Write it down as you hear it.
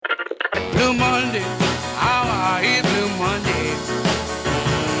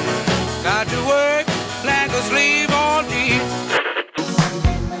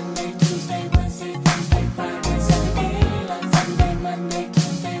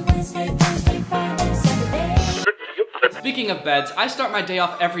Speaking of beds, I start my day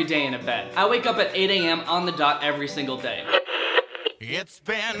off every day in a bed. I wake up at 8 a.m. on the dot every single day. It's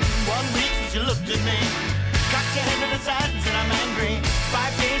been 1 week since you looked at me. Cocked your head to the side and said I'm angry.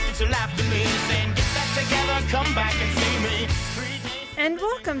 5 days since you laughed at me, saying get that together, come back and see me. 3 days. And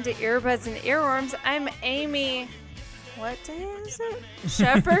welcome to Earbuds and Earworms. I'm Amy. What day is it?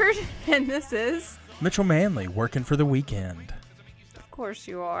 Shepherd, and this is. Mitchell Manley working for the weekend. Of course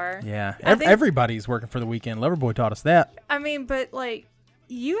you are. Yeah, I think- everybody's working for the weekend. Loverboy taught us that. I mean, but like,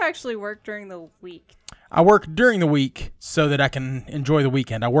 you actually work during the week. I work during the week so that I can enjoy the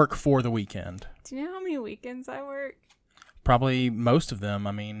weekend. I work for the weekend. Do you know how many weekends I work? Probably most of them.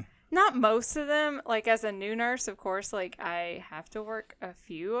 I mean, Not most of them. Like, as a new nurse, of course, like, I have to work a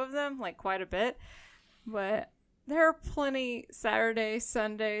few of them, like, quite a bit. But there are plenty Saturdays,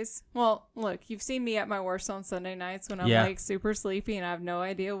 Sundays. Well, look, you've seen me at my worst on Sunday nights when I'm, Yeah. like, super sleepy and I have no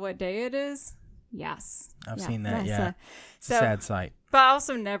idea what day it is. Yes. I've seen that, that's yeah. It's a so- sad sight. But I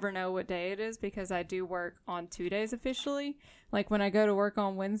also never know what day it is because I do work on 2 days officially. Like, when I go to work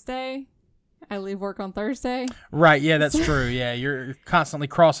on Wednesday, I leave work on Thursday. Right, yeah, that's true. Yeah, you're constantly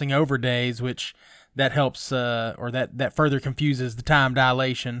crossing over days, which that helps, or that further confuses the time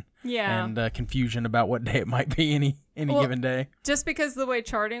dilation Yeah. and confusion about what day it might be any Well, given day. Just because the way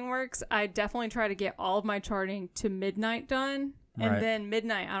charting works, I definitely try to get all of my charting to midnight done. And Right. then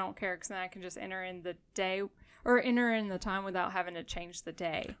midnight, I don't care because then I can just enter in the day or enter in the time without having to change the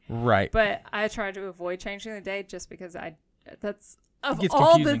day. Right. But I try to avoid changing the day just because that's of gets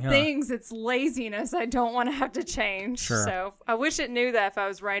all the confusing, huh? things, it's laziness. I don't want to have to change. Sure. So I wish it knew that if I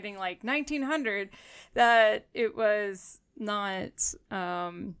was writing like 1900, that it was not,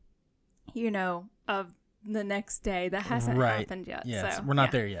 of the next day. That hasn't Right. happened yet. Yes, so, we're not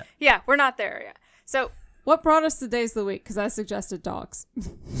yeah. there yet. Yeah, we're not there yet. So what brought us to Days of the Week? Because I suggested dogs.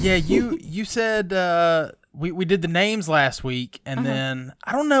 Yeah, you said we did the names last week, and then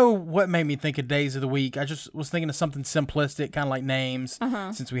I don't know what made me think of Days of the Week. I just was thinking of something simplistic, kind of like names,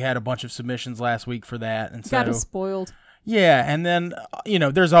 since we had a bunch of submissions last week for that, and so Got us spoiled. yeah. And then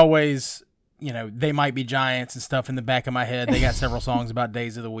there's always They Might Be Giants and stuff in the back of my head. They got several songs about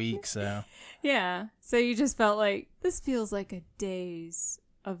Days of the Week, so Yeah. So you just felt like this feels like a Days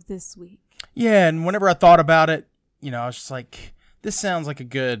of this week. yeah. And whenever I thought about it, I was just like, this sounds like a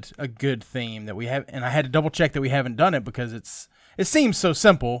good theme that we have, and I had to double check that we haven't done it because it seems so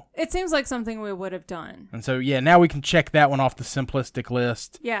simple. It seems like something we would have done. And so yeah, now we can check that one off the simplistic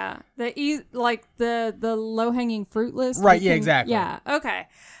list. Yeah. The low hanging fruit list. Right, yeah, exactly. Yeah. Okay.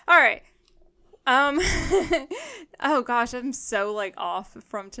 All right. Oh gosh, I'm so like off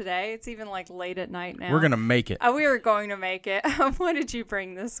from today. It's even like late at night now. We're gonna make it. We were going to make it. What did you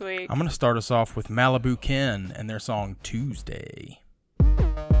bring this week? I'm gonna start us off with Malibu Ken and their song Tuesday.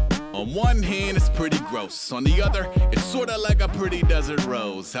 On one hand, it's pretty gross. On the other, it's sorta like a pretty desert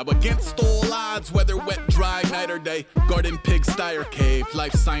rose. How against all odds, whether wet, dry, night or day, garden, pig, sty, or cave,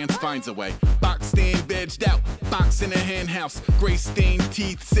 life science finds a way. Boxed in, vegged out, box in a hen house. Gray stained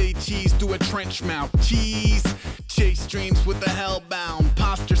teeth say cheese through a trench mouth. Cheese, chase dreams with the hellbound.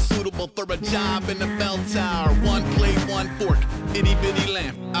 Posture suitable for a job in the bell tower. One plate, one fork, itty bitty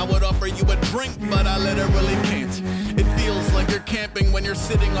lamp. I would offer you a drink, but I literally can't. It feels like you're camping when you're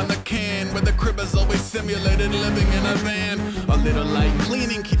sitting on the can, where the crib is always simulated living in a van. A little light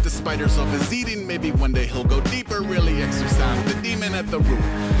cleaning, keep the spiders off his eating. Maybe one day he'll go deeper, really exercise the demon at the root.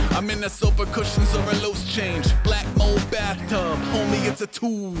 I'm in the sofa cushions over loose change. Black mold bathtub, homie, it's a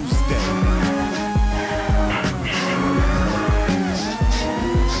Tuesday.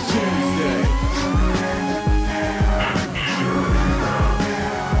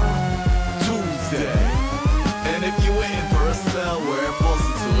 Where it falls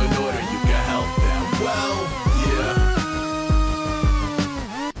into an order, you can help them. Well,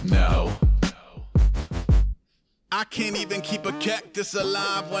 yeah. No. I can't even keep a cactus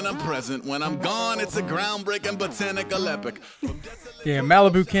alive when I'm present. When I'm gone, it's a groundbreaking botanical epic. Yeah,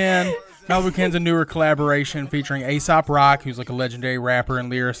 Malibu Ken. Malibu Ken's a newer collaboration featuring Aesop Rock, who's like a legendary rapper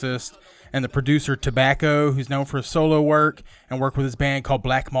and lyricist, and the producer Tobacco, who's known for his solo work and worked with his band called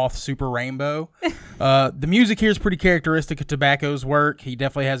Black Moth Super Rainbow. The music here is pretty characteristic of Tobacco's work. He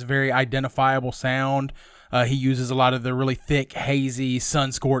definitely has a very identifiable sound. He uses a lot of the really thick, hazy,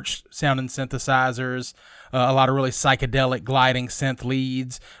 sun-scorched sounding synthesizers. a lot of really psychedelic gliding synth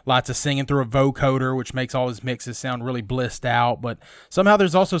leads, lots of singing through a vocoder, which makes all his mixes sound really blissed out. But somehow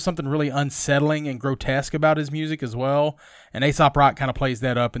there's also something really unsettling and grotesque about his music as well. And Aesop Rock kind of plays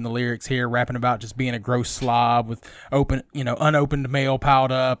that up in the lyrics here, rapping about just being a gross slob with unopened mail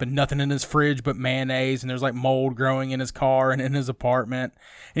piled up and nothing in his fridge but mayonnaise, and there's like mold growing in his car and in his apartment.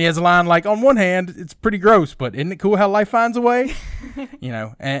 And he has a line like, on one hand, it's pretty gross, but isn't it cool how life finds a way?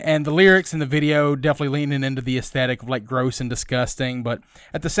 And the lyrics in the video definitely leaning into the aesthetic of like gross and disgusting, but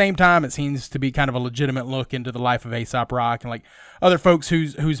at the same time, it seems to be kind of a legitimate look into the life of Aesop Rock and like other folks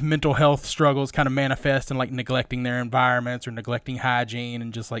whose mental health struggles kind of manifest in like neglecting their environments or neglecting hygiene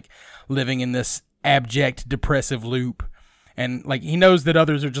and just like living in this abject depressive loop. And like he knows that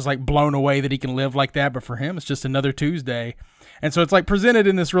others are just like blown away that he can live like that, but for him it's just another Tuesday. And so it's like presented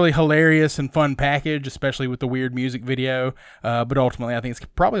in this really hilarious and fun package, especially with the weird music video. But ultimately I think it's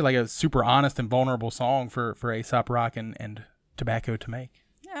probably like a super honest and vulnerable song for Aesop Rock and Tobacco to make.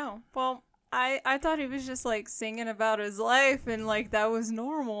 Oh, well, I thought he was just like singing about his life and like that was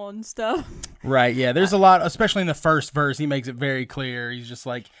normal and stuff. Right, yeah. There's a lot, especially in the first verse, he makes it very clear. He's just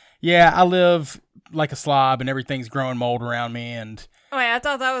like, yeah, I live like a slob and everything's growing mold around me. And wait, I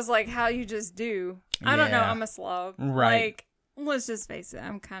thought that was like how you just do. I don't know. Yeah. I'm a slob. Right. Like, let's just face it.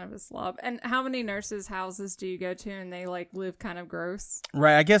 I'm kind of a slob. And how many nurses' houses do you go to and they like live kind of gross?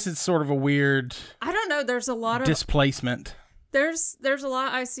 right, I guess it's sort of a weird I don't know. There's a lot of displacement. there's a lot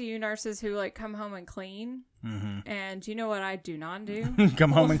of ICU nurses who like come home and clean. Mm-hmm. And you know what I do not do?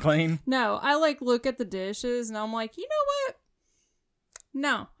 Come home and clean. No, I like look at the dishes and I'm like, you know what?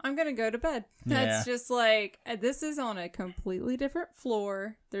 No, I'm going to go to bed. That's Yeah. just like, this is on a completely different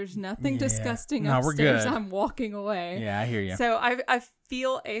floor. There's nothing Yeah. disgusting No, we're upstairs. good. I'm walking away. Yeah, I hear you. So I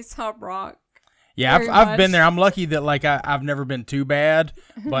feel Aesop Rock. Yeah, very I've been much. there. I'm lucky that like I've never been too bad,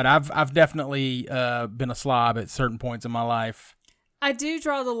 but I've definitely been a slob at certain points in my life. I do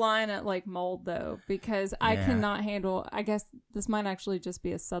draw the line at like mold though, because I Yeah. cannot handle, I guess this might actually just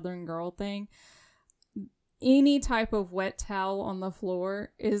be a Southern girl thing. Any type of wet towel on the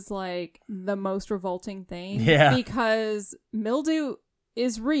floor is like the most revolting thing. Yeah. Because mildew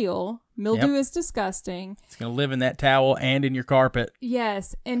is real. Mildew is disgusting. It's gonna live in that towel and in your carpet.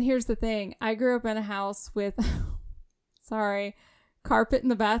 Yes. And here's the thing. I grew up in a house with, carpet in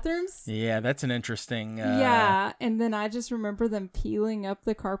the bathrooms. Yeah, that's an interesting. Yeah. And then I just remember them peeling up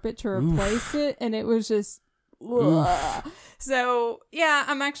the carpet to replace it. And it was just, ugh. So yeah,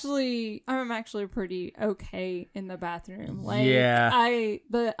 I'm actually pretty okay in the bathroom. Like, Yeah.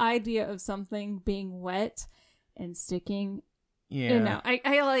 the idea of something being wet and sticking, Yeah. you know,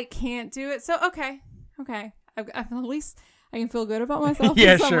 I like can't do it. So okay, at least I can feel good about myself.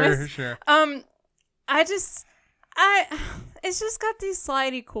 Yeah, in some sure, ways. sure. It's just got these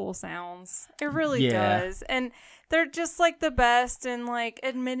slidey cool sounds. It really Yeah. does. And they're just like the best, and like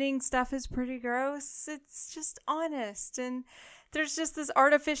admitting stuff is pretty gross. It's just honest. And there's just this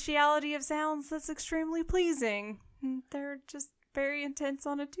artificiality of sounds that's extremely pleasing. And they're just very intense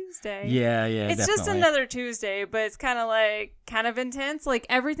on a Tuesday. Yeah, yeah. It's just definitely. another Tuesday, but it's kind of intense. Like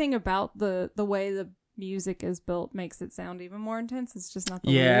everything about the way the music is built makes it sound even more intense. It's just not the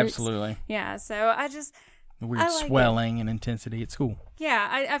Yeah, lyrics. absolutely. Yeah, so The weird I like it. swelling and intensity. It's cool. yeah,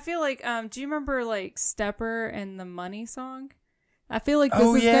 I feel like do you remember like Stepper and the Money song? I feel like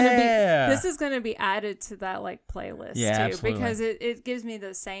Oh, yeah. this is gonna be added to that like playlist Yeah, too, absolutely. because it gives me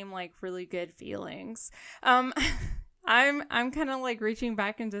the same like really good feelings. I'm kind of like reaching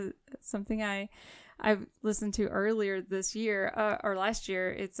back into something I've listened to earlier this year or last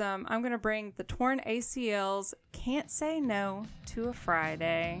year. It's I'm gonna bring the Torn ACLs Can't Say No to a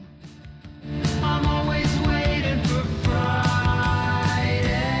Friday. I'm always waiting for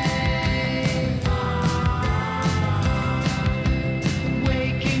Friday.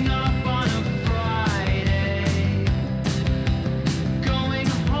 Waking up on a Friday. Going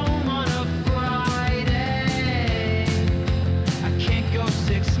home on a Friday. I can't go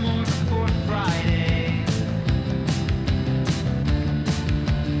 6 more before Friday.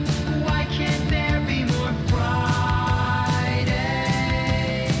 Why can't there be more Friday?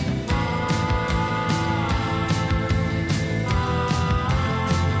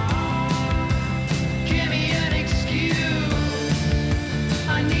 Give me an excuse.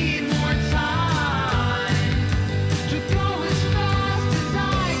 I need more time to go as fast as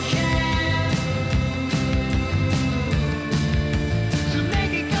I can. To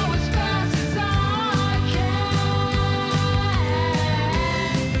make it go as fast as I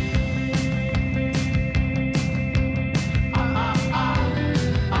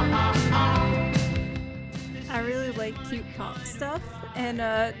I really like cute pop stuff, and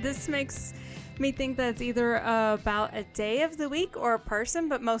this makes me think that it's either about a day of the week or a person,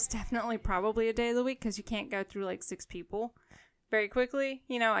 but most definitely probably a day of the week because you can't go through like 6 people very quickly.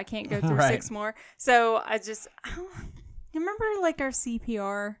 You know, I can't go through Right. 6 more. So you remember like our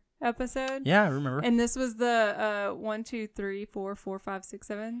CPR episode? Yeah, I remember. And this was the 1, 2, 3, 4, 4, 5, 6,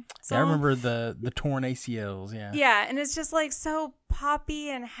 7 song. Yeah, I remember the torn ACLs. Yeah. Yeah, and it's just like so poppy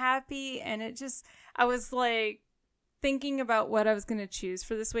and happy, and I was like thinking about what I was going to choose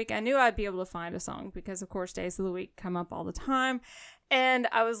for this week. I knew I'd be able to find a song because of course days of the week come up all the time. And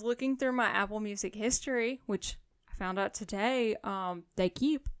I was looking through my Apple Music history, which I found out today they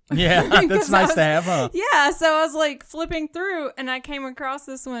keep. Yeah, that's 'Cause nice to have, huh? Yeah, so I was like flipping through and I came across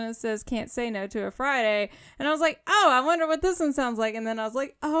this one that says Can't Say No to a Friday. And I was like, oh, I wonder what this one sounds like. And then I was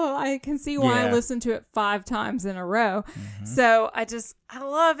like, oh, I can see why I Yeah. listened to it 5 times in a row. So I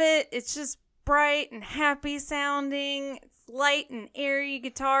love it. It's just bright and happy sounding. It's light and airy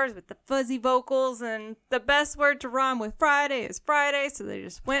guitars with the fuzzy vocals. And the best word to rhyme with Friday is Friday. So they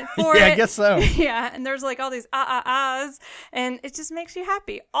just went for Yeah, it. I guess so. Yeah, and there's like all these ahs, and it just makes you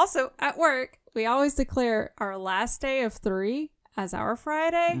happy. Also, at work, we always declare our last day of 3 as our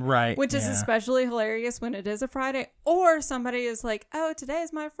Friday. Right, Which is yeah. especially hilarious when it is a Friday, or somebody is like, oh, today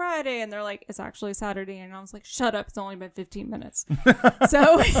is my Friday, and they're like, it's actually Saturday, and I was like, shut up, it's only been 15 minutes.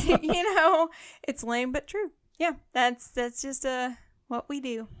 So, you know, it's lame but true. Yeah, that's just what we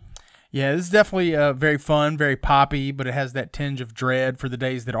do. Yeah, this is definitely very fun, very poppy, but it has that tinge of dread for the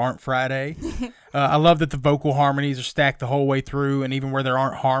days that aren't Friday. I love that the vocal harmonies are stacked the whole way through, and even where there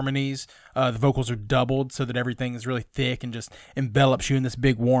aren't harmonies, the vocals are doubled so that everything is really thick and just envelops you in this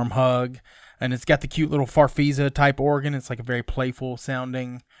big warm hug. And it's got the cute little Farfisa type organ. It's like a very playful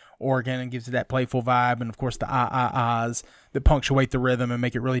sounding organ and gives it that playful vibe. And of course the ahs that punctuate the rhythm and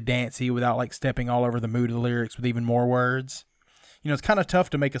make it really dancey without like stepping all over the mood of the lyrics with even more words. You know, it's kind of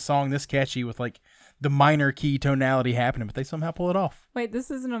tough to make a song this catchy with like the minor key tonality happening, but they somehow pull it off. Wait, this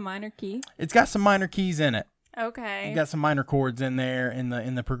isn't a minor key? It's got some minor keys in it. Okay. It got some minor chords in there in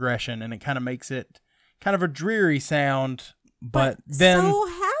the progression, and it kind of makes it kind of a dreary sound, but then so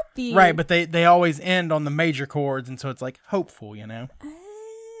happy. right, but they always end on the major chords, and so it's like hopeful, you know.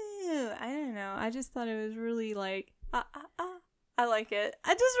 Oh, I don't know. I just thought it was really like I like it.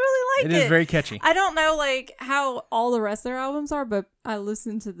 I just really like it. It is very catchy. I don't know like how all the rest of their albums are, but I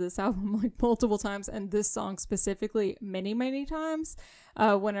listened to this album like multiple times, and this song specifically many times.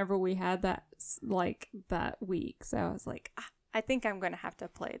 Whenever we had that week, so I was like, I think I'm gonna have to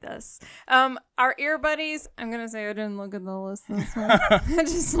play this. Our ear buddies. I'm gonna say I didn't look at the list this one. I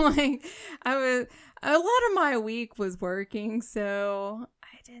just like a lot of my week was working, so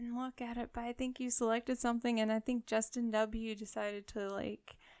I didn't look at it. But I think you selected something, and I think Justin W decided to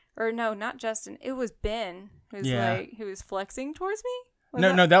like, or no, not Justin. It was Ben who's who was flexing towards me.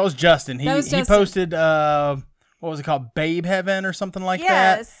 No, that was Justin. He Justin. posted what was it called, Babe Heaven or something like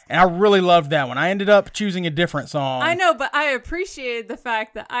that. Yes. And I really loved that one. I ended up choosing a different song. I know, but I appreciated the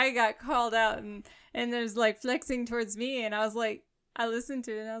fact that I got called out and there's like flexing towards me, and I was like, I listened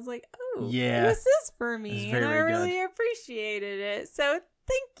to it and I was like, oh, Yeah. this is for me, It's and very, I very really good. appreciated it. So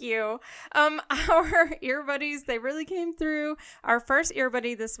thank you. Our ear buddies, they really came through. Our first ear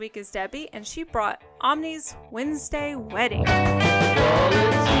buddy this week is Debbie, and she brought Omni's Wednesday Wedding.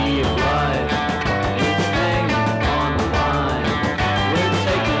 Quality of life is hanging on the line. We're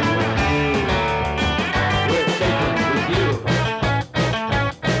taking with you.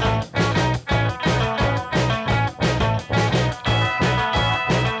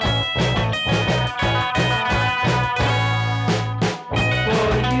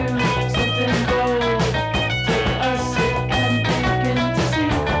 For you, something bold. Take a sip and begin to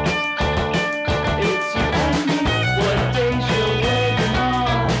see. It's you and me. What days you're waiting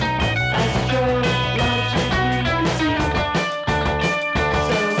on? Astrologically you see.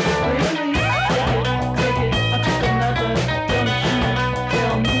 So clearly, take it. I took another. Don't you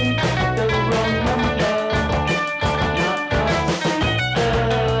tell me the wrong number. Not got to see the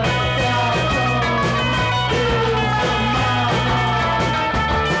outcome. Is a mile long.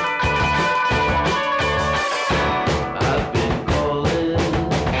 I've been calling,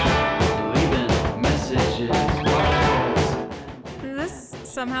 leaving messages. This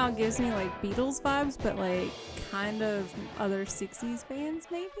somehow gives me like Beatles vibes, but like kind of other 60s bands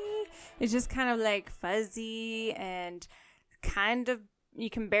maybe. It's just kind of like fuzzy and kind of, you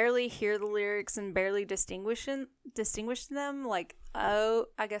can barely hear the lyrics and barely distinguish them, like, oh,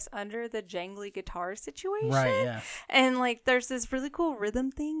 I guess under the jangly guitar situation. Right, yeah. And like there's this really cool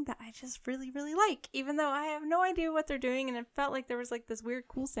rhythm thing that I just really like, even though I have no idea what they're doing, and it felt like there was like this weird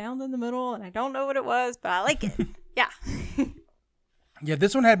cool sound in the middle, and I don't know what it was, but I like it. Yeah. Yeah,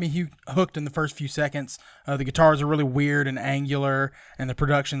 this one had me hooked in the first few seconds. The guitars are really weird and angular, and the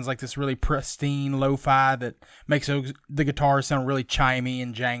production's like this really pristine lo-fi that makes the guitars sound really chimey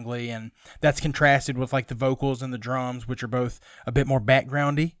and jangly, and that's contrasted with like the vocals and the drums, which are both a bit more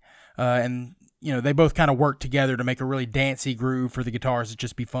backgroundy. And you know, they both kind of work together to make a really dancey groove for the guitars to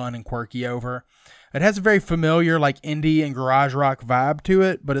just be fun and quirky over. It has a very familiar like indie and garage rock vibe to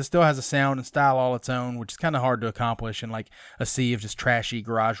it, but it still has a sound and style all its own, which is kind of hard to accomplish in like a sea of just trashy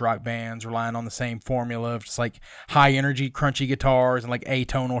garage rock bands relying on the same formula of just like high energy, crunchy guitars and like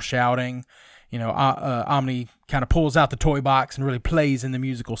atonal shouting. You know, Omni kind of pulls out the toy box and really plays in the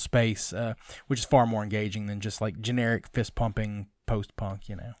musical space, which is far more engaging than just like generic fist pumping post punk,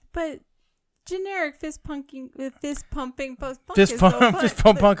 you know. But generic fist pumping post punk. Fist pump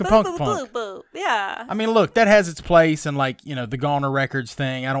punk. Yeah. I mean, look, that has its place, and like, you know, the Goner Records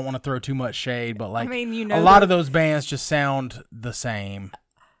thing. I don't want to throw too much shade, but like, I mean, you know, a lot of those bands just sound the same.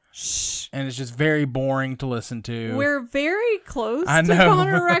 Shh. And it's just very boring to listen to. We're very close I to know.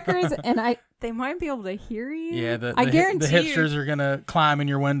 Goner Records, and they might be able to hear you. Yeah, I guarantee the hipsters are gonna climb in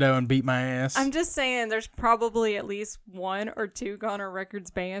your window and beat my ass. I'm just saying, there's probably at least 1 or 2 Goner Records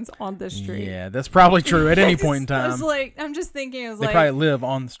bands on the street. Yeah, that's probably true at any point in time. I'm just thinking, they probably live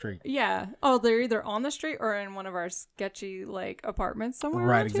on the street. Yeah. Oh, they're either on the street or in one of our sketchy like apartments somewhere.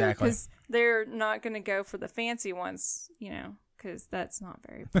 Right, exactly. Because they're not gonna go for the fancy ones, you know, because that's not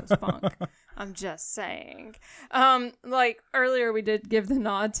very post-punk. I'm just saying. Like earlier we did give the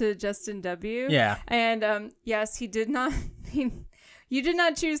nod to Justin W. Yeah. And yes, he did not you did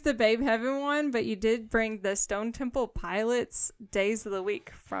not choose the Babe Heaven one, but you did bring the Stone Temple Pilots Days of the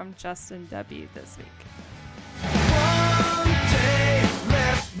Week from Justin W. this week. One day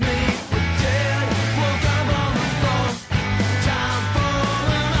left me for dead. Woke up on the phone. Time for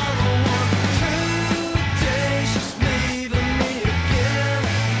another one. 2 days she's leaving me again.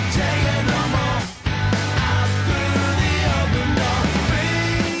 Taking no more. Out through the open door.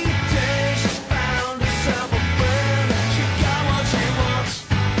 3 days she's found herself a friend. She got what she wants.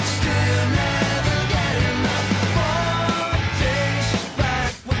 Still never get enough. 4 days she's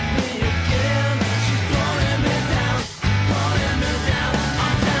back with me again. She's blowing me down.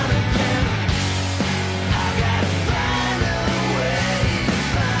 I'm down again. I gotta find a way to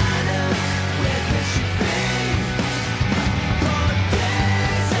find her. Where could she be? 4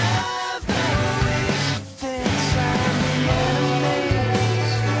 days of the week. She thinks I'm the enemy.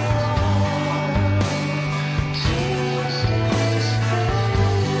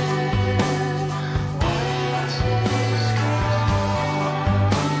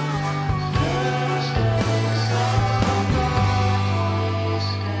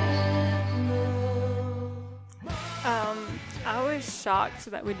 I was shocked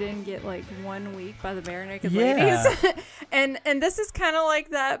that we didn't get like 1 week by the Bare Naked Yeah. Ladies. and this is kind of like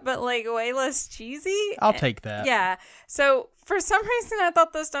that, but like way less cheesy. I'll take that. Yeah. So for some reason, I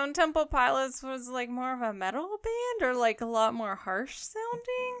thought the Stone Temple Pilots was like more of a metal band or like a lot more harsh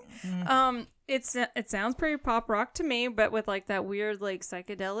sounding. It sounds pretty pop rock to me, but with like that weird like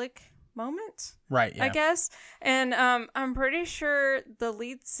psychedelic moment. Right, yeah. I guess. And I'm pretty sure the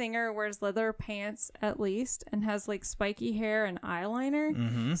lead singer wears leather pants at least and has like spiky hair and eyeliner.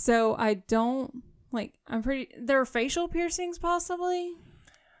 Mm-hmm. So I don't like, there are facial piercings possibly.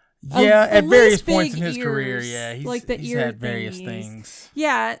 Yeah, At at various least points in big his career, ears, yeah. He's, like the he's ear had various thingies. things.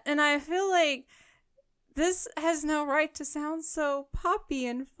 Yeah, and I feel like this has no right to sound so poppy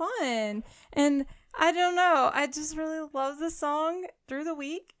and fun. And I don't know. I just really love the song through the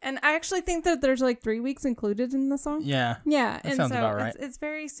week. And I actually think that there's like 3 weeks included in the song. Yeah. Yeah. That And sounds so about right. it's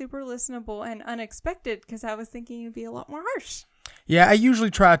very super listenable and unexpected because I was thinking it'd be a lot more harsh. Yeah, I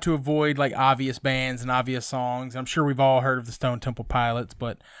usually try to avoid like obvious bands and obvious songs. I'm sure we've all heard of the Stone Temple Pilots,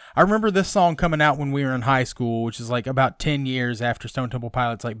 but I remember this song coming out when we were in high school, which is like about 10 years after Stone Temple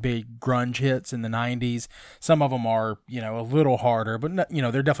Pilots like big grunge hits in the 90s. Some of them are, you know, a little harder, but no, you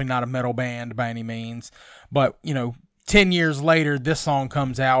know, they're definitely not a metal band by any means. But, you know, 10 years later, this song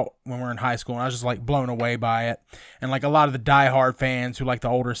comes out when we're in high school, and I was just like blown away by it. And like a lot of the diehard fans who like the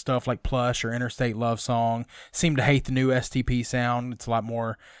older stuff like Plush or Interstate Love Song seem to hate the new STP sound. It's a lot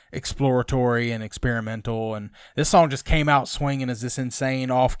more exploratory and experimental, and this song just came out swinging as this insane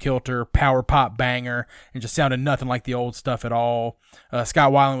off-kilter power pop banger and just sounded nothing like the old stuff at all.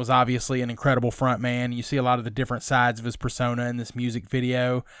 Scott Weiland was obviously an incredible frontman. You see a lot of the different sides of his persona in this music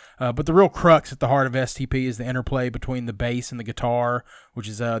video, but the real crux at the heart of STP is the interplay between the bass and the guitar, which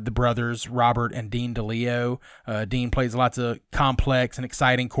is the brothers, Robert and Dean DeLeo. Dean plays lots of complex and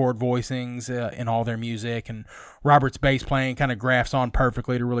exciting chord voicings in all their music, and Robert's bass playing kind of grafts on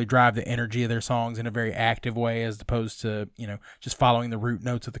perfectly to really drive the energy of their songs in a very active way, as opposed to, just following the root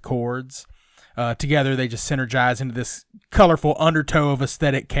notes of the chords. Together, they just synergize into this colorful undertow of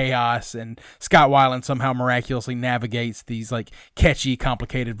aesthetic chaos, and Scott Weiland somehow miraculously navigates these like catchy,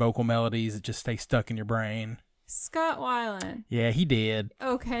 complicated vocal melodies that just stay stuck in your brain. Scott Weiland. Yeah, he did.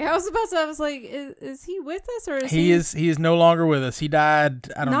 Okay, I was like, is he with us, or is He is no longer with us. He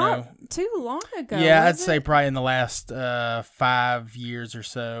died, I don't know. Not too long ago. Yeah, I'd was say it? probably in the last 5 years or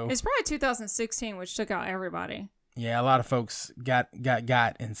so. It's probably 2016, which took out everybody. Yeah, a lot of folks got in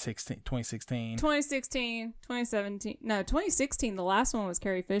 2016. 2016, 2017. No, 2016, the last one was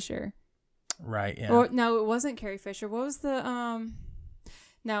Carrie Fisher. Right, yeah. Or no, it wasn't Carrie Fisher. What was the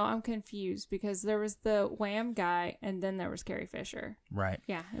No, I'm confused because there was the Wham guy and then there was Carrie Fisher. Right.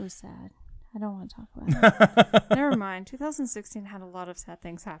 Yeah, it was sad. I don't want to talk about it. Never mind. 2016 had a lot of sad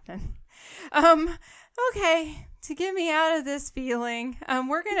things happen. Okay, to get me out of this feeling,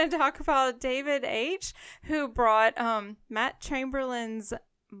 we're going to talk about David H., who brought Matt Chamberlain's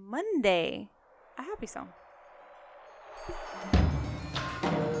Monday, a happy song.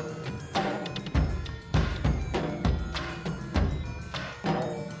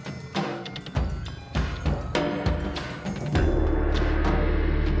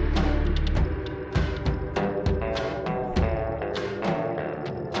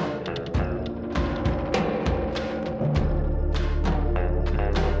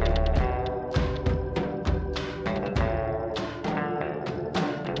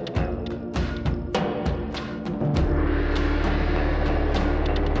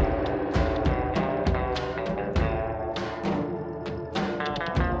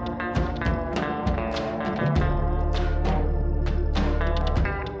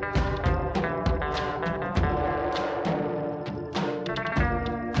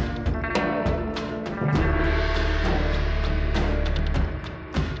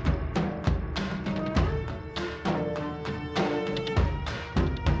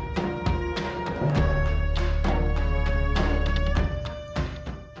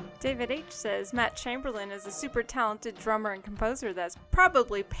 David H. says Matt Chamberlain is a super talented drummer and composer that's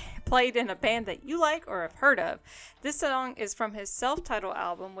probably played in a band that you like or have heard of. This song is from his self-titled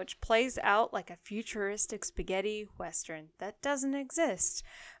album, which plays out like a futuristic spaghetti western that doesn't exist.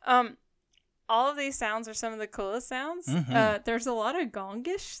 All of these sounds are some of the coolest sounds. Mm-hmm. There's a lot of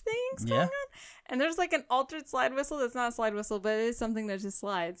gongish things going on. And there's like an altered slide whistle that's not a slide whistle, but it is something that just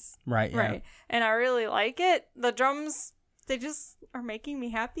slides. Right, yeah. Right. And I really like it. The drums, they just are making me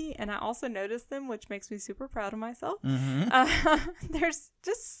happy, and I also notice them, which makes me super proud of myself. There's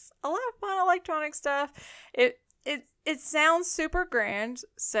just a lot of fun electronic stuff. It sounds super grand,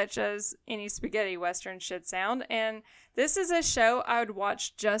 such as any spaghetti western should sound, and this is a show I would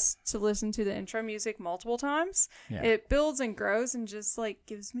watch just to listen to the intro music multiple times. Yeah. It builds and grows and just like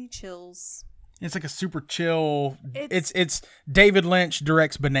gives me chills. It's like a super chill. It's David Lynch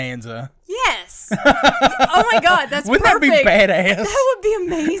directs Bonanza. Yes. Oh my God, that's Wouldn't perfect. that be badass? That would be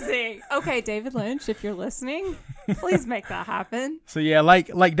amazing. Okay, David Lynch, if you're listening, please make that happen. So yeah,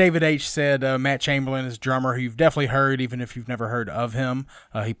 like David H. said, Matt Chamberlain is a drummer who you've definitely heard, even if you've never heard of him.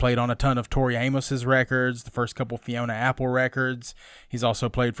 He played on a ton of Tori Amos's records, the first couple Fiona Apple records. He's also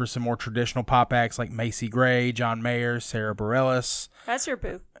played for some more traditional pop acts like Macy Gray, John Mayer, Sarah Bareilles. That's your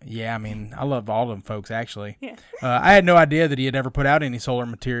boo. Yeah, I mean, I love all of them folks, actually. Yeah. I had no idea that he had ever put out any solo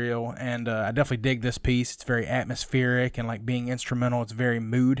material, and I definitely dig this piece. It's very atmospheric, and like being instrumental, it's very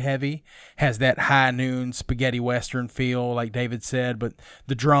mood-heavy. Has that high noon spaghetti western feel, like David said, but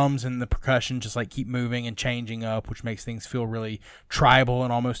the drums and the percussion just like keep moving and changing up, which makes things feel really tribal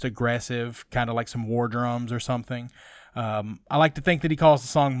and almost aggressive, kind of like some war drums or something. I like to think that he calls the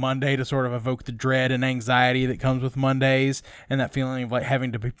song Monday to sort of evoke the dread and anxiety that comes with Mondays, and that feeling of like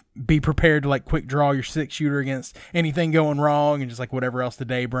having to be prepared to like quick draw your 6-shooter against anything going wrong and just like whatever else the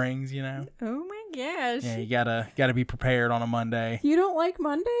day brings, you know? Oh my gosh. Yeah, you gotta be prepared on a Monday. You don't like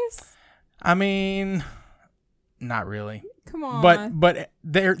Mondays? I mean, not really. Come on. But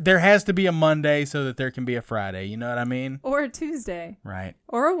there has to be a Monday so that there can be a Friday. You know what I mean? Or a Tuesday. Right.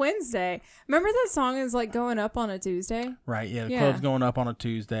 Or a Wednesday. Remember that song is like going up on a Tuesday? Right. Yeah. The Yeah. club's going up on a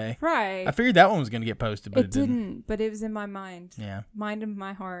Tuesday. Right. I figured that one was gonna get posted, but it didn't, but it was in my mind. Yeah. Mind in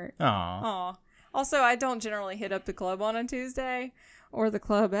my heart. Aw. Aw. Also, I don't generally hit up the club on a Tuesday or the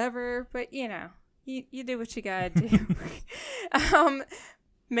club ever, but you know, you do what you gotta do.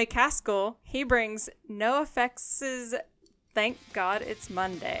 McCaskill, he brings NoFX's Thank God It's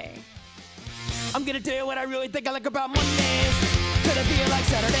Monday. I'm gonna tell you what I really think I like about Mondays. Should it feel like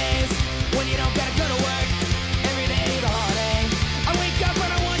Saturdays when you don't gotta go to work? Every day is a holiday. I wake up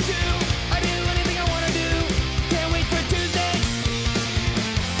when I want to. I do anything I wanna do. Can't wait for Tuesday.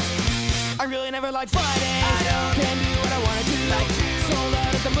 I really never liked Fridays. Can't do what I wanna do. Sold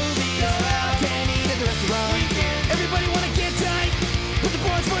out at the movies. Can't eat at the restaurant. Everybody wanna get tight. Put the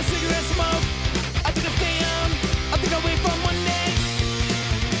boards for a cigarette smoke. I think I'll stay home. I think I'll wait for Monday.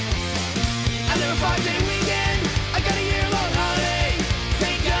 I live a 5-day weekend. I got a year-long holiday.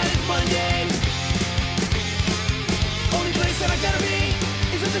 Thank God it's Monday. Only place that I gotta be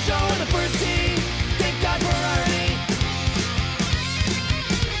is at the show on the first tee. Thank God for irony.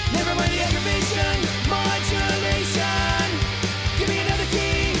 Never mind the aggravation, modulation. Give me another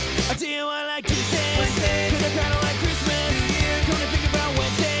key. I'll tell you I like Tuesdays, 'cause I kinda like Christmas. Come to think about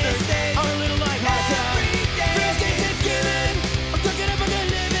Wednesdays, are a little like Hanukkah. Thursday's Thanksgiving. I'm talking about good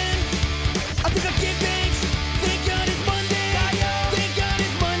living. I think I'll get things. Thank God it's Monday. Thank God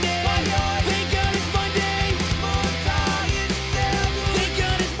it's Monday. Thank God it's Monday. Thank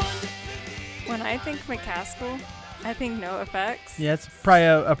God it's Monday. When I think McCaskill, I think NoFX. Yeah, it's probably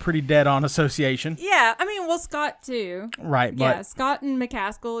a pretty dead-on association. Yeah, I mean, well, Scott too. Right, but Yeah, Scott and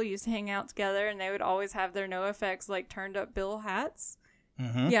McCaskill used to hang out together, and they would always have their NoFX like turned up bill hats.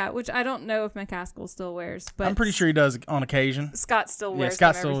 Yeah, which I don't know if McCaskill still wears, but I'm pretty sure he does on occasion. Scott still Yeah, wears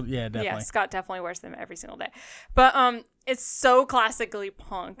Scott them. still, yeah, definitely. Yeah, Scott definitely wears them every single day. But it's so classically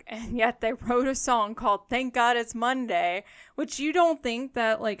punk, and yet they wrote a song called "Thank God It's Monday," which you don't think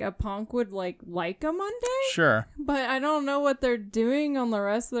that like a punk would like a Monday. Sure. But I don't know what they're doing on the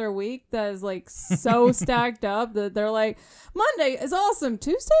rest of their week that is like so stacked up that they're like, Monday is awesome.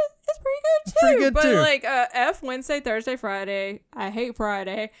 Tuesday is pretty good too. Pretty good but too. like F Wednesday, Thursday, Friday. I hate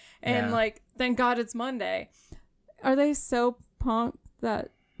Friday. And Yeah. like, thank God it's Monday. Are they so punk that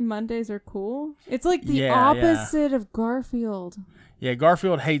Mondays are cool? It's like the Yeah, opposite of Garfield. Yeah,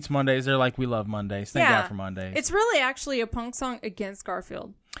 Garfield hates Mondays. They're like, we love Mondays. Thank God for Mondays. It's really actually a punk song against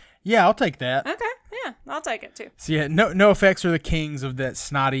Garfield. Yeah, I'll take that. Okay, yeah, I'll take it too. So yeah, no effects are the kings of that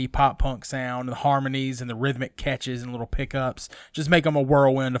snotty pop punk sound, the harmonies and the rhythmic catches and little pickups. Just make them a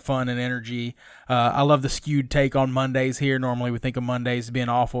whirlwind of fun and energy. I love the skewed take on Mondays here. Normally we think of Mondays as being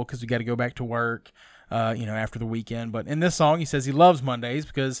awful because we got to go back to work, after the weekend. But in this song, he says he loves Mondays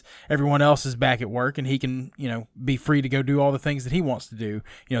because everyone else is back at work and he can, be free to go do all the things that he wants to do.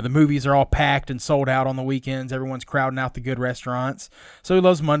 The movies are all packed and sold out on the weekends. Everyone's crowding out the good restaurants. So he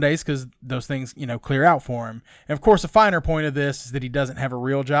loves Mondays because those things, clear out for him. And of course, a finer point of this is that he doesn't have a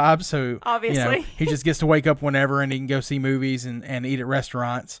real job. So, Obviously. he just gets to wake up whenever and he can go see movies and eat at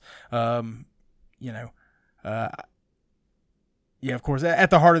restaurants. Yeah, of course.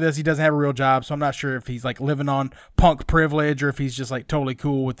 At the heart of this, he doesn't have a real job, so I'm not sure if he's like living on punk privilege or if he's just like totally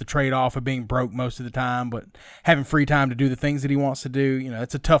cool with the trade-off of being broke most of the time, but having free time to do the things that he wants to do.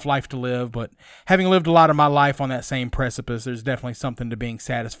 It's a tough life to live, but having lived a lot of my life on that same precipice, there's definitely something to being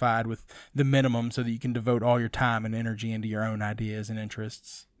satisfied with the minimum so that you can devote all your time and energy into your own ideas and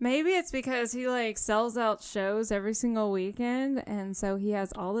interests. Maybe it's because he like sells out shows every single weekend, and so he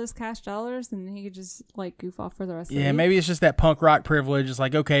has all those cash dollars, and he could just like goof off for the rest of the week. Maybe it's just that punk rock privilege. It's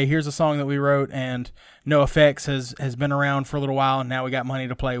like, okay, here's a song that we wrote, and NoFX has been around for a little while, and now we got money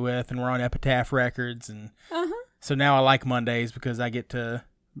to play with, and we're on Epitaph Records, and so now I like Mondays because I get to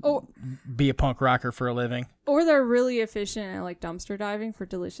be a punk rocker for a living. Or they're really efficient at like dumpster diving for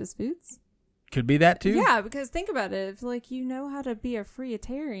delicious foods. Could be that too. Yeah, because think about it. If like you know how to be a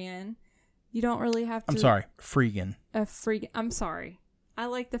freetarian, you don't really have to. I'm sorry, freegan. I'm sorry. I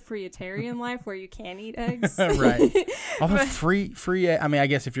like the freetarian life where you can eat eggs. Right. Although free. I mean, I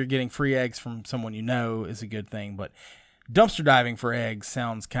guess if you're getting free eggs from someone you know is a good thing, but dumpster diving for eggs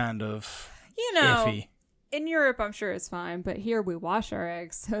sounds kind of iffy. In Europe, I'm sure it's fine, but here we wash our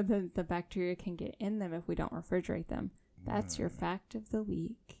eggs so that the bacteria can get in them if we don't refrigerate them. That's your fact of the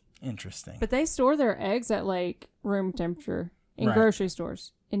week. Interesting. But they store their eggs at like room temperature in Right. grocery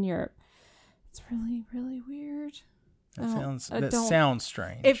stores in Europe. It's really, really weird. That sounds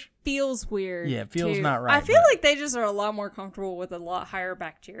strange. It feels weird. Yeah, it feels too. not right, I feel but- like they just are a lot more comfortable with a lot higher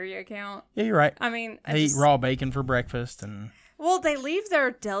bacteria count. Yeah, you're right. I mean, They eat raw bacon for breakfast, and Well, they leave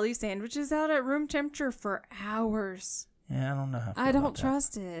their deli sandwiches out at room temperature for hours. yeah, I don't know how. I don't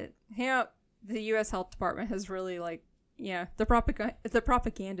trust it. Yeah, the U.S. Health Department has really the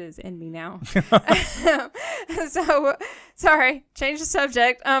propaganda is in me now. So, sorry, change the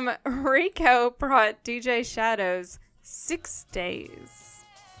subject. Rico brought DJ Shadow's 6 Days.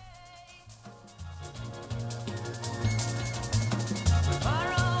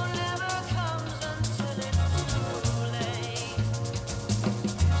 Tomorrow never comes until it's too late.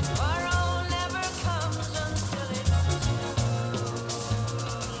 Tomorrow never comes until it's too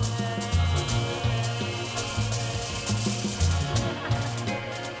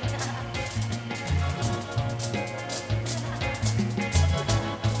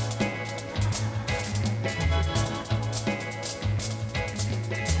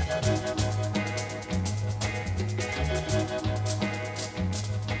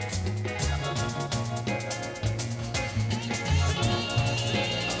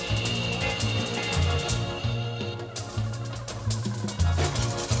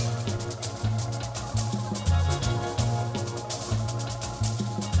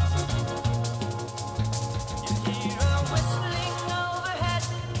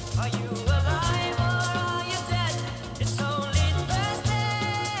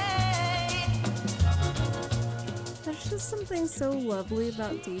just something so lovely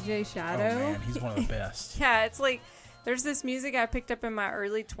about DJ Oh Shadow. man, he's one of the best. Yeah, it's like there's this music I picked up in my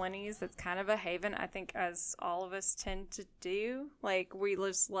early 20s that's kind of a haven, I think, as all of us tend to do. Like, we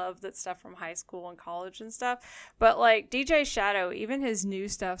just love that stuff from high school and college and stuff. But, like, DJ Shadow, even his new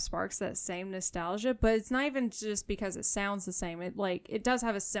stuff sparks that same nostalgia. But it's not even just because it sounds the same. It does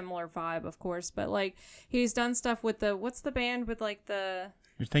have a similar vibe, of course. But, like, he's done stuff with what's the band with, like, the...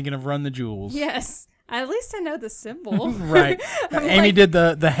 You're thinking of Run the Jewels. Yes. At least I know the symbol. Right. Amy did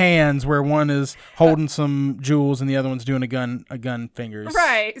the hands where one is holding some jewels and the other one's doing a gun fingers.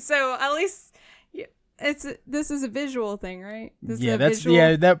 Right. So at least this is a visual thing, right?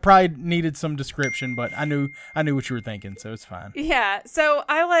 That probably needed some description, but I knew what you were thinking, so it's fine. Yeah. So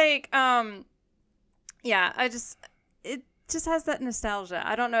I like it just has that nostalgia.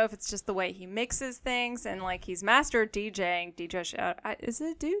 I don't know if it's just the way he mixes things and like he's master DJing. Is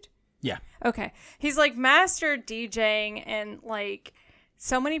it a dude? Yeah. Okay. He's like master DJing and like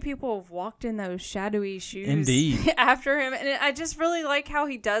so many people have walked in those shadowy shoes Indeed. after him. And I just really like how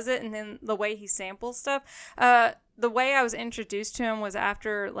he does it and then the way he samples stuff. The way I was introduced to him was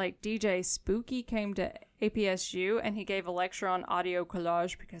after like DJ Spooky came to APSU and he gave a lecture on audio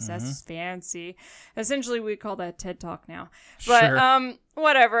collage because that's fancy. Essentially, we call that TED Talk now. But Sure.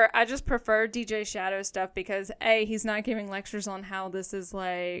 Whatever. I just prefer DJ Shadow stuff because he's not giving lectures on how this is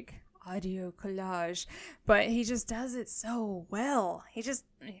like audio collage, but he just does it so well.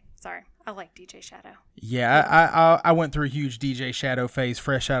 I like DJ Shadow. Yeah, I went through a huge DJ Shadow phase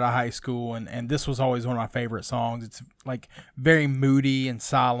fresh out of high school, and this was always one of my favorite songs. It's like very moody and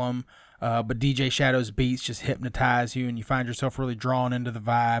solemn, but DJ Shadow's beats just hypnotize you, and you find yourself really drawn into the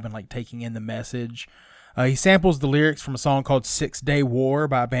vibe and like taking in the message. He samples the lyrics from a song called 6 Day War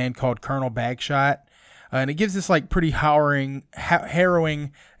by a band called Colonel Bagshot. And it gives this like pretty harrowing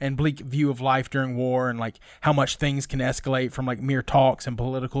and bleak view of life during war and like how much things can escalate from like mere talks and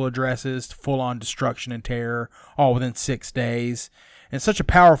political addresses to full-on destruction and terror all within 6 days. And it's such a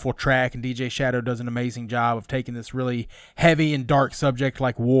powerful track, and DJ Shadow does an amazing job of taking this really heavy and dark subject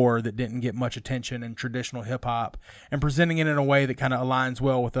like war that didn't get much attention in traditional hip-hop and presenting it in a way that kind of aligns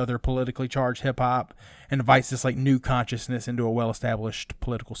well with other politically charged hip-hop and invites this like new consciousness into a well-established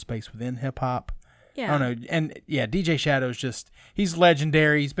political space within hip-hop. Yeah. I don't know. And yeah, DJ Shadow's he's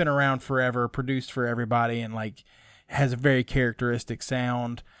legendary. He's been around forever, produced for everybody, and like has a very characteristic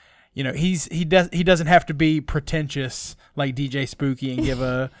sound. You know, he doesn't have to be pretentious like DJ Spooky and give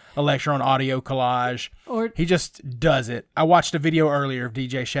a lecture on audio collage. He just does it. I watched a video earlier of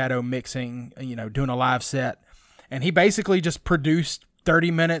DJ Shadow mixing, doing a live set, and he basically just produced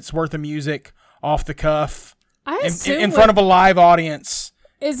 30 minutes worth of music off the cuff in front of a live audience.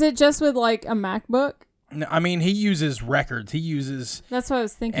 Is it just with like a MacBook? No, I mean, he uses records. That's what I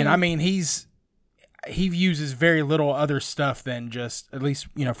was thinking. And I mean, he uses very little other stuff than just, at least,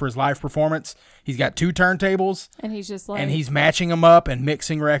 for his live performance. He's got 2 turntables. And he's just like... And he's matching them up and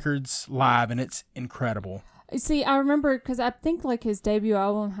mixing records live, and it's incredible. See, I remember, because I think like his debut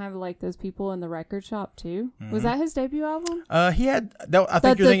album had like those people in the record shop too. Mm-hmm. Was that his debut album? He had, I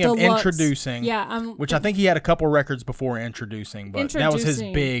think you're thinking of deluxe. Introducing. Yeah. Which I think he had a couple records before Introducing, but that was his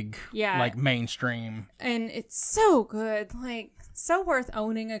big, like mainstream. And it's so good. Like, so worth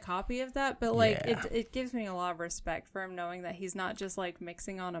owning a copy of that, but like it gives me a lot of respect for him knowing that he's not just like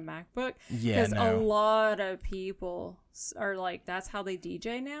mixing on a MacBook. Yeah, because a lot of people are like that's how they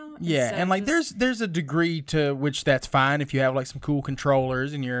DJ now. Yeah, and like there's a degree to which that's fine if you have like some cool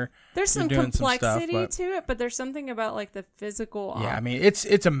controllers and there's some complexity to it, but there's something about like the physical. Yeah, I mean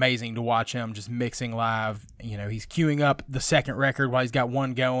it's amazing to watch him just mixing live. He's queuing up the second record while he's got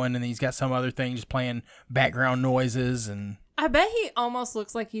one going, and then he's got some other thing just playing background noises and. I bet he almost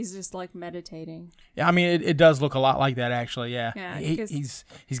looks like he's just like meditating. Yeah, I mean it does look a lot like that actually. Yeah,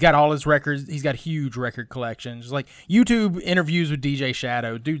 he's got all his records. He's got huge record collections. Like YouTube interviews with DJ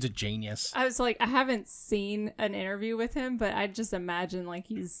Shadow, dude's a genius. I was like, I haven't seen an interview with him, but I just imagine like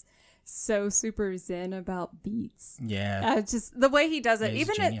he's so super zen about beats. Yeah, just the way he does it.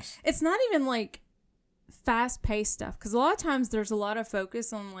 He's Even it's not even like fast-paced stuff because a lot of times there's a lot of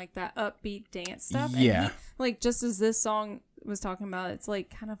focus on like that upbeat dance stuff. Yeah, and like just as this song was talking about, it's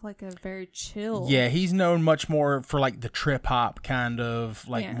like kind of like a very chill. Yeah, he's known much more for like the trip hop kind of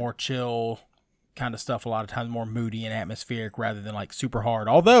like more chill kind of stuff. A lot of times more moody and atmospheric rather than like super hard.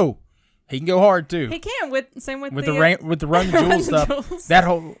 Although he can go hard too. He can with the Run the Jewels stuff.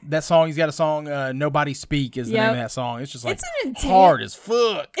 That song, he's got a song. Nobody Speak is the name of that song. It's just like hard as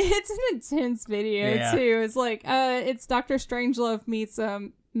fuck. It's an intense video too. It's like it's Dr. Strangelove meets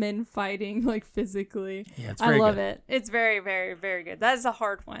men fighting like physically. Yeah, it's I very love good. it. It's very, very, very good. That is a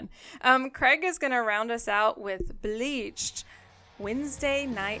hard one. Craig is going to round us out with Bleached, Wednesday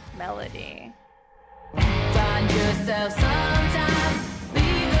Night Melody. Find yourself sometime,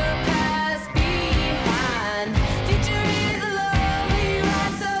 leave the past behind. Future is a lonely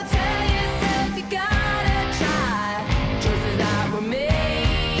ride, so tell yourself you gotta try. Choices that were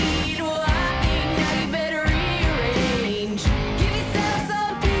made, well, I think now you better rearrange. Give yourself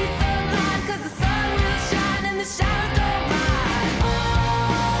some peace of mind, 'cause the sun will shine and the shadows don't mind.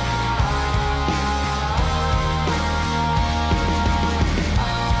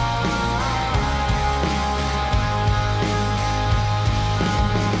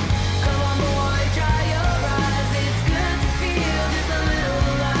 Come on, boy, dry your eyes. It's good to feel just a little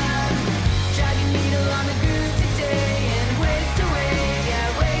alive. Drag your needle on the groove today and waste away, yeah,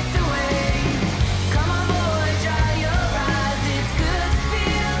 waste away. Come on, boy, dry your eyes. It's good to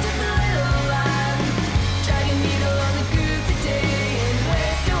feel just a little alive. Drag your needle on the groove today and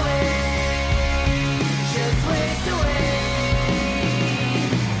waste away, just waste away.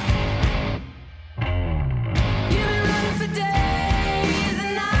 You've been running for days,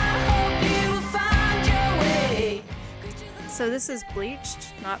 and I hope you will find your way. So this is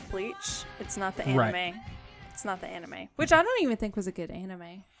Bleached, not Bleach. It's not the anime. Right. It's not the anime, which I don't even think was a good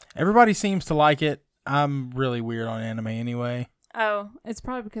anime. Everybody seems to like it. I'm really weird on anime anyway. Oh, it's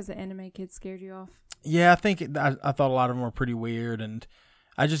probably because the anime kids scared you off. Yeah, I think I thought a lot of them were pretty weird, and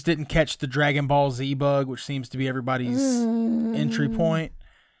I just didn't catch the Dragon Ball Z bug, which seems to be everybody's entry point.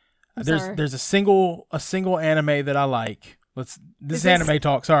 sorry. There's a single anime that I like. This Is is anime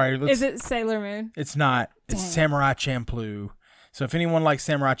talk. Sorry, Is it Sailor Moon? It's not. It's Dang. Samurai Champloo. So if anyone likes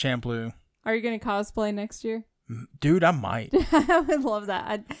Samurai Champloo, Are you going to cosplay next year? dude, I might. I would love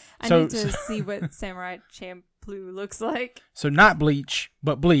that. I So- need to see what Samurai Champloo looks like. So not Bleach,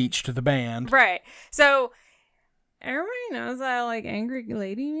 but Bleached, the band. Right. So everybody knows I like angry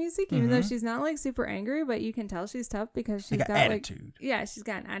lady music, even though she's not like super angry, but you can tell she's tough because she's Like got an attitude. like, yeah, she's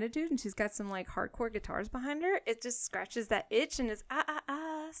got an attitude and she's got some like hardcore guitars behind her. It just scratches that itch and it's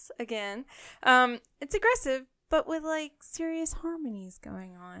again. It's aggressive, but with like serious harmonies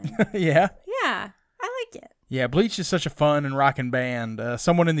going on. Yeah. Yeah, I like it. Yeah, Bleach is such a fun and rocking band.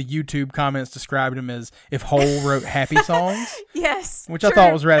 Someone in the YouTube comments described him as if Hole wrote happy songs, Yes, which I true.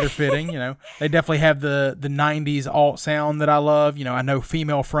 thought was rather fitting. You know, they definitely have the 90s alt sound that I love. You know, I know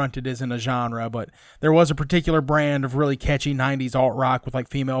female fronted isn't a genre, but there was a particular brand of really catchy 90s alt rock with like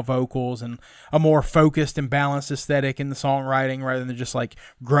female vocals and a more focused and balanced aesthetic in the songwriting rather than just like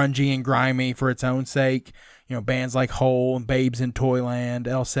grungy and grimy for its own sake. You know, bands like Hole and Babes in Toyland,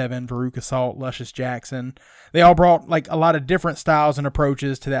 L7, Veruca Salt, Luscious Jackson. They all brought like a lot of different styles and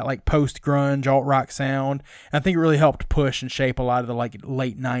approaches to that like post-grunge alt-rock sound. And I think it really helped push and shape a lot of the like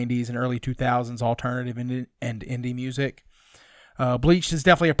late 90s and early 2000s alternative and indie music. Bleach is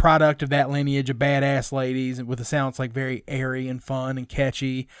definitely a product of that lineage of badass ladies with the sounds like very airy and fun and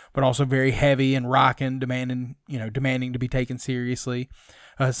catchy, but also very heavy and rocking, demanding to be taken seriously.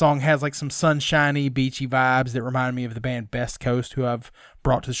 The song has like some sunshiny, beachy vibes that remind me of the band Best Coast, who I've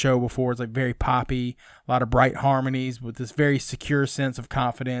brought to the show before. It's like very poppy, a lot of bright harmonies with this very secure sense of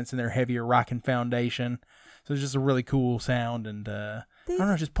confidence in their heavier rocking foundation. So it's just a really cool sound, and I don't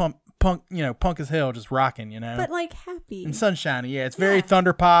know, just punk, punk as hell, just rocking, you know. But like happy. And sunshiny, yeah. It's very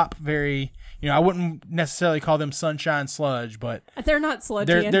thunder pop, very, I wouldn't necessarily call them sunshine sludge, but They're not sludgy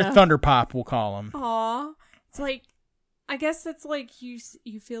they're enough. thunder pop, we'll call them. Aw, it's like, I guess it's like you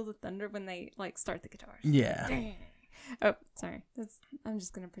feel the thunder when they like start the guitars. Yeah. Oh, sorry. I'm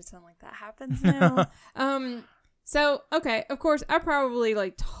just gonna pretend like that happens now. So okay, of course, I probably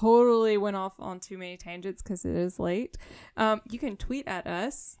like totally went off on too many tangents because it is late. You can tweet at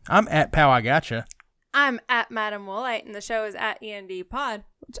us. I'm at Pow I Gotcha. I'm at Madam Woolite, and the show is at END Pod,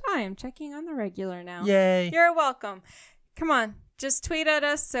 which I am checking on the regular now. Yay. You're welcome. Come on, just tweet at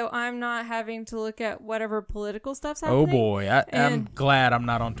us so I'm not having to look at whatever political stuff's happening. Oh boy, I'm And- glad I'm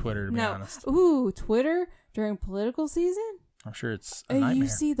not on Twitter, to be No. honest. Ooh, Twitter during political season? I'm sure it's a nightmare. You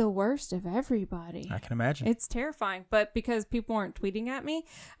see the worst of everybody. I can imagine. It's terrifying, but because people aren't tweeting at me,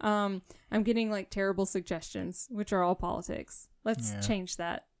 I'm getting like terrible suggestions, which are all politics. Let's change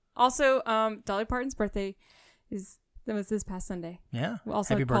that. Also, Dolly Parton's birthday was this past Sunday. Yeah.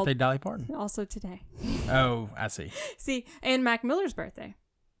 Also Happy birthday, Dolly Parton. Also today. Oh, I see. See, and Mac Miller's birthday.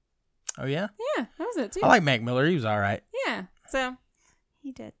 Oh, yeah? Yeah, that was it too. I like Mac Miller. He was all right. Yeah, so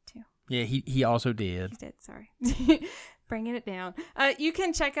he did too. Yeah, he also did. He did, sorry. Bringing it down. You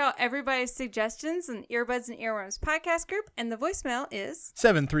can check out everybody's suggestions in Earbuds and Earworms podcast group, and the voicemail is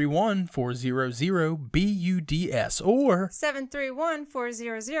 731-400-BUDS or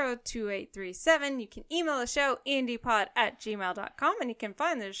 731-400-2837. You can email the show, indiepod@gmail.com, and you can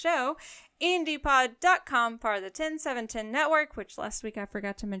find the show, indiepod.com, part of the 10710 network, which last week I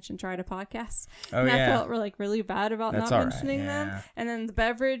forgot to mention Try to Podcast. Oh, and yeah. I felt really bad about That's not all right, mentioning them. yeah. And then the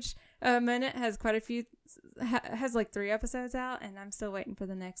Beverage Minute has quite a few, has like 3 episodes out, and I'm still waiting for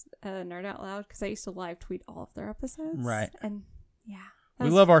the next Nerd Out Loud because I used to live tweet all of their episodes. Right. And yeah. we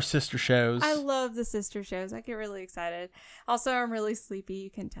love our sister shows. I love the sister shows. I get really excited. Also, I'm really sleepy.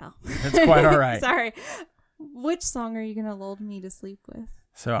 You can tell. That's quite all right. Sorry. Which song are you going to lull me to sleep with?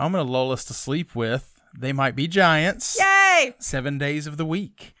 So I'm going to lull us to sleep with They Might Be Giants. Yay! 7 days of the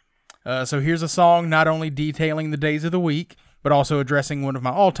week. So here's a song not only detailing the days of the week, but also addressing one of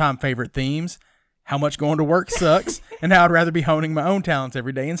my all-time favorite themes, how much going to work sucks, and how I'd rather be honing my own talents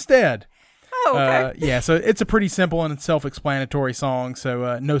every day instead. Oh, okay. Yeah, so it's a pretty simple and self-explanatory song,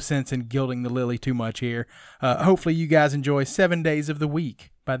 so no sense in gilding the lily too much here. Hopefully you guys enjoy 7 Days of the Week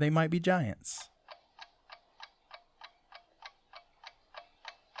by They Might Be Giants.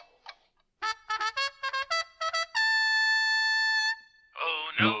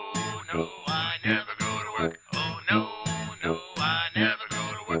 Oh no, no, I never go to work. Oh no, no, I never go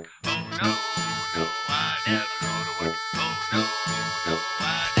to work. Oh no, no, I never go to work. Oh no, no,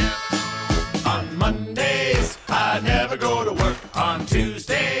 I never go to work. On Mondays, I never go to work. On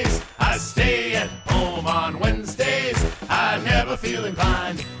Tuesdays, I stay at home. On Wednesdays, I never feel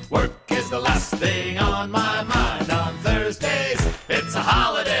inclined. Work is the last thing on my mind. On Thursdays, it's a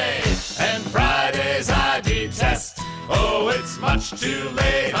holiday. And Fridays, I detest. Oh, it's much too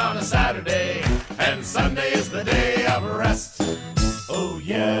late on a Saturday, and Sunday is the day of rest. Oh,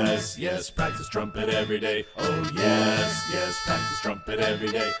 yes, yes, practice trumpet every day. Oh, yes, yes, practice trumpet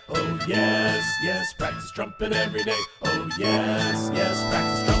every day. Oh, yes, yes, practice trumpet every day. Oh, yes, yes,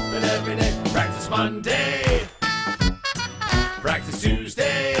 practice trumpet every day. Practice Monday, practice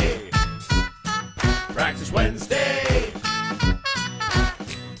Tuesday, practice Wednesday,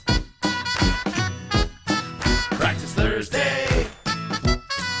 practice Thursday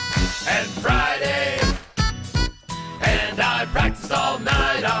and Friday, and I practiced all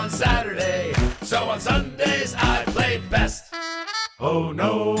night on Saturday, so on Sundays I played best. Oh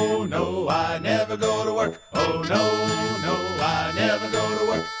no, no, I never go to work. Oh no, no, I never go to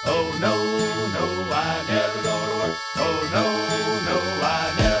work. Oh no, no, I never go to work. Oh no, no,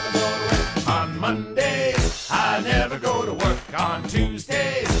 I never go to work. On Mondays, I never go to work. On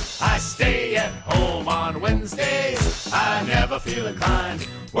Tuesdays, I stay at home. On Wednesdays, I never feel inclined.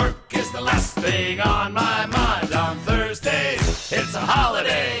 Work is the last thing on my mind. On Thursdays, it's a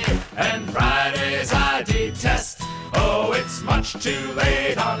holiday. And Fridays, I detest. Oh, it's much too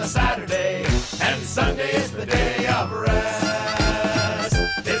late on a Saturday. And Sunday is the day of rest.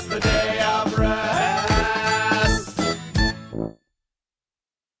 It's the day of rest.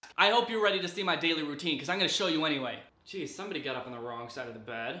 I hope you're ready to see my daily routine, because I'm going to show you anyway. Geez, somebody got up on the wrong side of the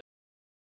bed.